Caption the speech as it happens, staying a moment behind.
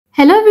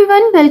Hello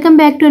everyone, welcome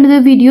back to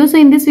another video. So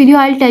in this video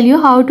I'll tell you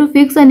how to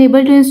fix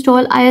unable to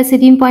install iOS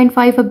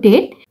 18.5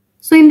 update.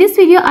 So in this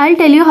video I'll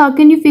tell you how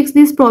can you fix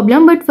this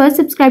problem, but first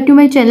subscribe to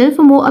my channel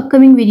for more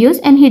upcoming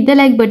videos and hit the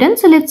like button.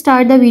 So let's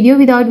start the video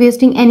without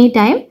wasting any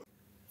time.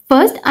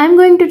 First I'm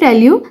going to tell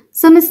you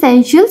some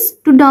essentials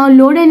to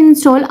download and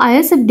install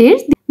iOS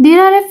updates.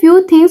 There are a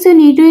few things you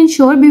need to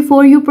ensure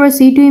before you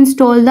proceed to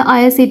install the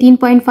iOS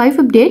 18.5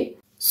 update.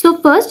 So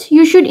first,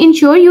 you should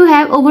ensure you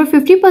have over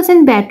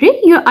 50% battery.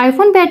 Your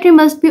iPhone battery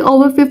must be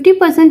over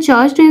 50%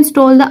 charged to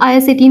install the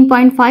iOS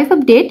 18.5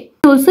 update.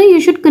 Also,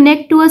 you should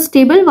connect to a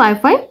stable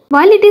Wi-Fi.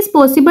 While it is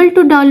possible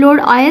to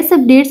download iOS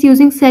updates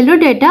using cellular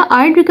data,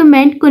 I'd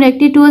recommend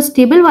connecting to a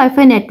stable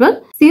Wi-Fi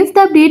network since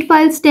the update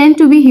files tend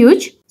to be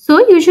huge.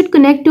 So you should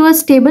connect to a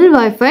stable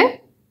Wi-Fi.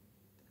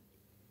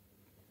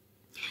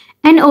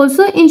 And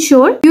also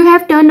ensure you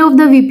have turned off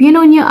the VPN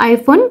on your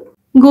iPhone.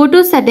 Go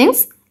to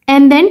settings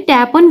and then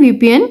tap on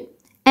VPN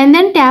and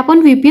then tap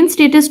on VPN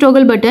status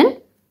toggle button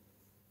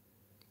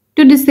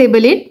to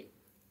disable it,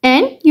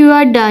 and you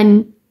are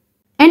done.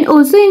 And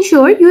also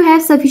ensure you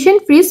have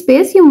sufficient free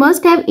space. You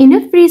must have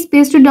enough free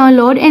space to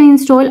download and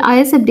install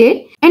iOS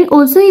update, and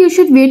also you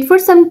should wait for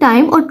some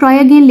time or try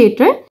again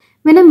later.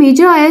 When a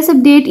major iOS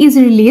update is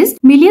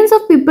released, millions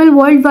of people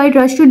worldwide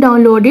rush to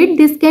download it.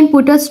 This can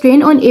put a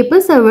strain on Apple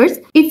servers.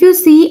 If you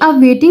see a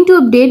waiting to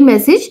update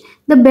message,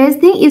 the best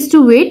thing is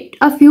to wait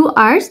a few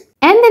hours.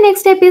 And the next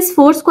step is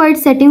Force Quiet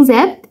Settings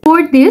app.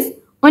 For this,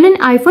 on an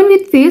iPhone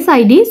with Face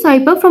ID,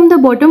 swipe up from the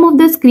bottom of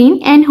the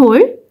screen and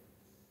hold.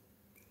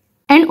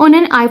 And on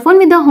an iPhone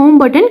with the home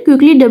button,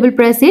 quickly double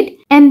press it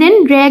and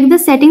then drag the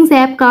Settings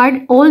app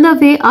card all the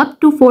way up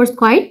to Force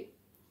Quiet.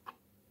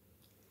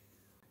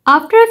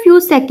 After a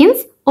few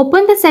seconds,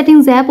 open the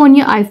Settings app on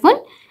your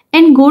iPhone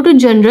and go to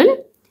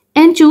General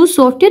and choose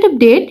Software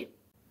Update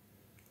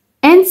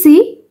and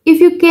see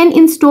if you can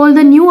install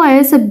the new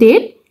iOS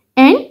update,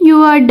 and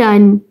you are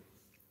done.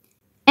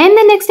 And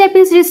the next step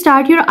is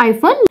restart your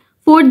iPhone.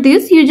 For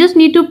this, you just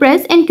need to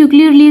press and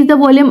quickly release the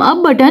volume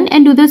up button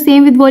and do the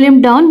same with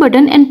volume down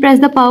button and press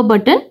the power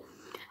button.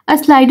 A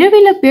slider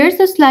will appear,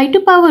 so slide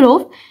to power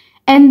off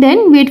and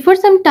then wait for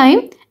some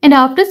time, and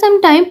after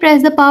some time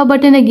press the power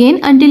button again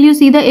until you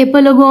see the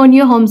Apple logo on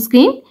your home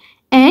screen,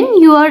 and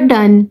you are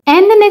done.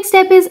 And the next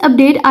step is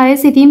update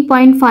iOS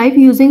 18.5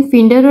 using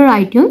Finder or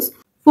iTunes.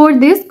 For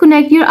this,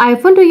 connect your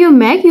iPhone to your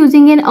Mac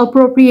using an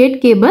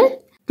appropriate cable.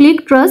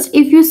 Click Trust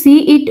if you see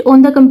it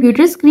on the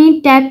computer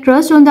screen. Tap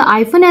Trust on the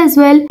iPhone as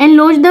well and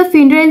launch the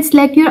Finder and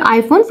select your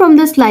iPhone from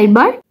the slide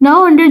bar.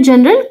 Now under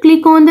General,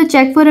 click on the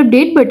Check for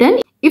Update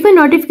button. If a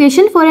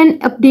notification for an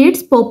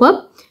updates pop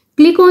up,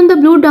 click on the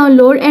blue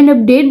Download and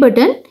Update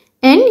button,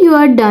 and you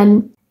are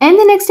done. And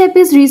the next step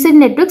is Reset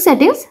Network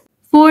Settings.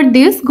 For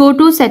this, go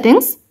to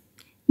Settings.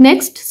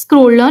 Next,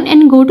 scroll down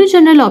and go to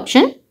General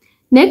option.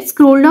 Next,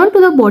 scroll down to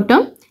the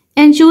bottom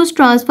and choose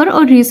Transfer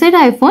or Reset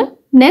iPhone.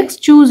 Next,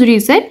 choose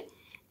Reset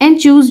and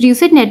choose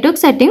Reset Network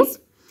Settings.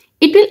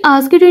 It will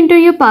ask you to enter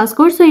your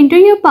passcode, so enter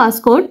your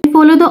passcode and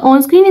follow the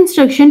on-screen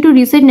instruction to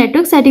reset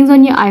network settings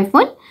on your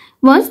iPhone.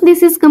 Once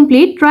this is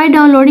complete, try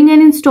downloading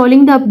and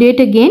installing the update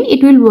again.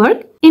 It will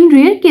work. In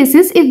rare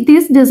cases, if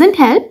this doesn't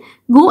help,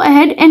 go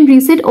ahead and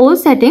reset all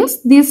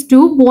settings. These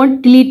two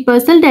won't delete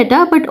personal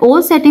data, but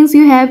all settings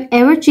you have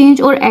ever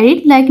changed or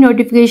added like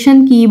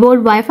notification, keyboard,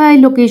 Wi-Fi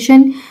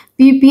location,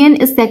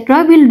 VPN,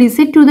 etc. will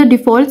reset to the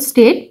default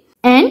state,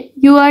 and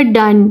you are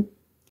done.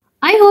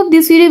 I hope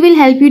this video will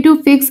help you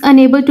to fix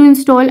unable to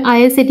install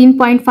iOS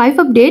 18.5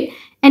 update,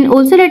 and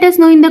also let us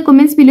know in the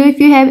comments below if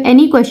you have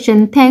any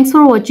question. Thanks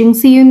for watching.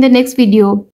 See you in the next video.